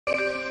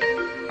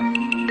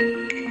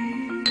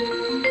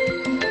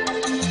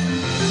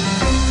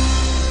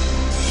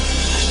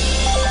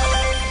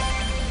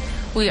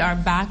We are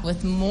back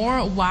with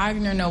more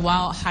Wagner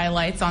Noël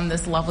highlights on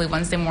this lovely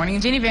Wednesday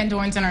morning. Ginny Van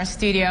Doren's in our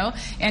studio,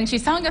 and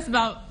she's telling us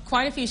about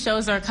quite a few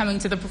shows that are coming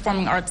to the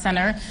Performing Arts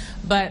Center,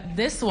 but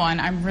this one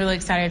I'm really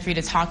excited for you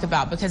to talk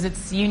about because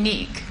it's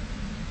unique.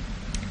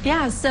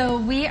 Yeah, so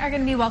we are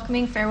going to be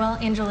welcoming Farewell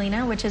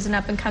Angelina, which is an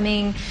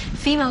up-and-coming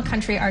female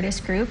country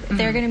artist group.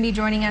 They're going to be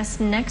joining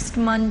us next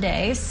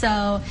Monday.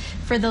 So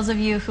for those of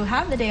you who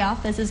have the day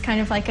off, this is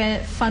kind of like a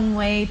fun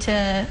way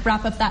to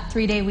wrap up that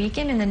 3-day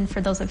weekend. And then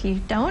for those of you who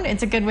don't,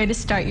 it's a good way to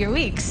start your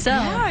week. So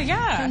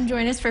come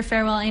join us for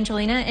Farewell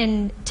Angelina.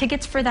 And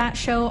tickets for that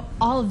show,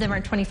 all of them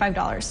are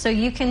 $25. So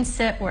you can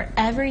sit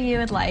wherever you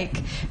would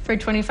like for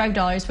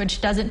 $25, which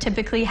doesn't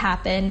typically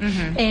happen.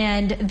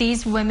 And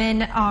these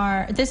women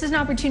are, this is an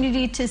opportunity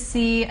to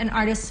see an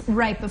artist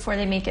right before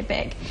they make it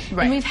big.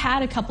 And we've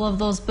had a couple of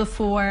those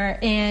before,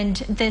 and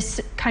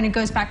this kind of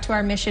goes back to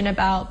our mission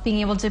about being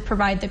able to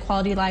provide the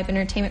quality live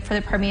entertainment for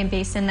the Permian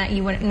Basin that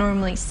you wouldn't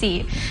normally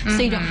see. So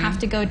you don't have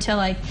to go to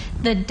like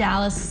the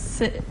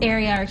Dallas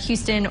area or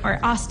Houston or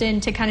Austin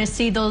to kind of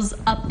see those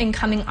up and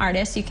coming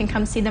artists. You can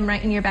come see them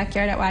right in your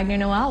backyard at Wagner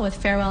Noël with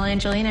Farewell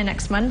Angelina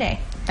next Monday.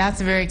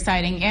 That's very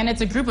exciting, and it's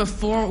a group of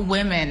 4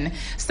 women,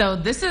 so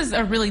this is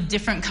a really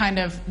different kind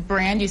of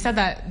brand. You said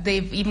that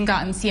they've even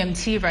gotten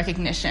CMT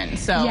recognition,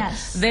 so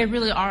they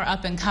really are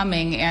up and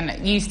coming,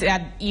 and you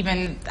said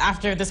even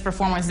after this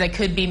performance they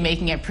could be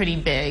making it pretty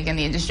big in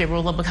the industry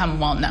where they'll become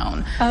well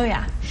known. Oh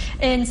yeah,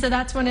 and so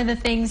that's one of the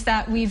things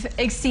that we've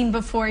seen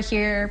before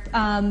here,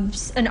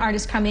 an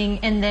artist coming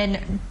and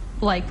then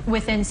like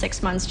within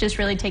 6 months just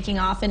really taking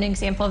off. An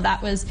example of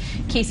that was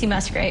Casey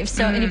Musgraves.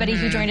 So anybody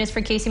who joined us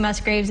for Casey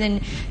Musgraves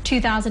in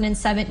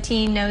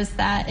 2017 knows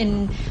that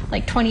in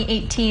like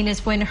 2018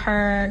 is when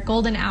her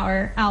Golden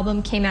Hour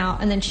album came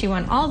out, and then she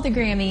won all of the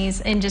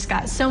Grammys and just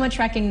got so much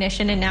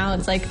recognition, and now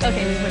it's like,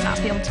 okay, we would not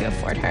be able to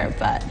afford her,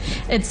 but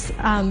it's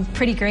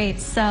pretty great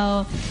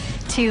so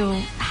to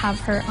have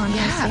her on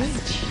our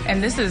stage.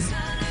 And this is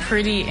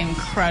pretty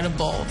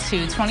incredible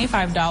too,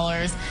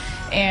 $25.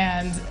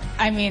 And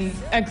I mean,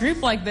 a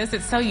group like this,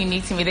 it's so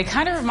unique to me. They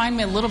kind of remind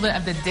me a little bit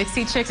of the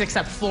Dixie Chicks,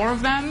 except 4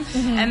 of them.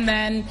 And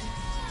then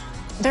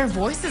their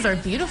voices are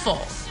beautiful.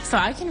 So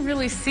I can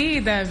really see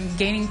them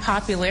gaining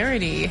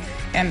popularity,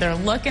 and their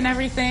look and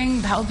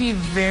everything. That would be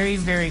very,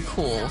 very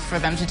cool for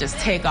them to just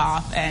take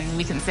off, and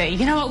we can say,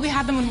 you know what, we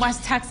had them in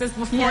West Texas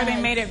before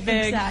they made it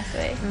big.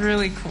 Exactly.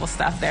 Really cool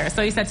stuff there.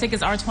 So you said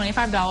tickets are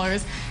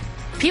 $25.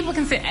 People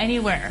can sit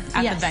anywhere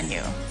at the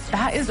venue.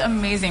 That is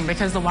amazing,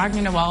 because the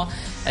Wagner Noël,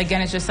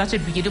 again, is just such a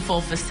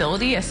beautiful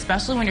facility,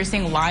 especially when you're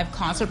seeing live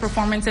concert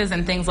performances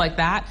and things like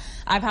that.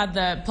 I've had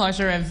the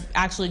pleasure of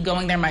actually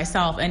going there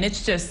myself, and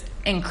it's just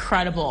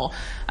incredible.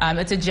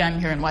 It's a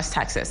gem here in West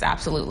Texas,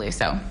 absolutely.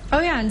 So.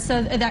 Oh yeah, and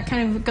so that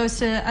kind of goes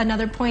to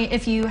another point.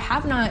 If you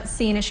have not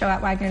seen a show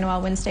at Wagner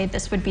Noël Wednesday,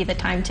 this would be the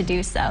time to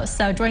do so.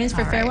 So join us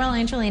for Farewell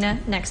Angelina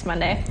next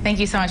Monday. Thank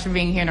you so much for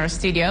being here in our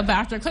studio. But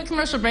after a quick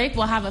commercial break,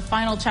 we'll have a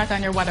final check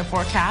on your weather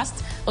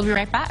forecast. We'll be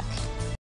right back.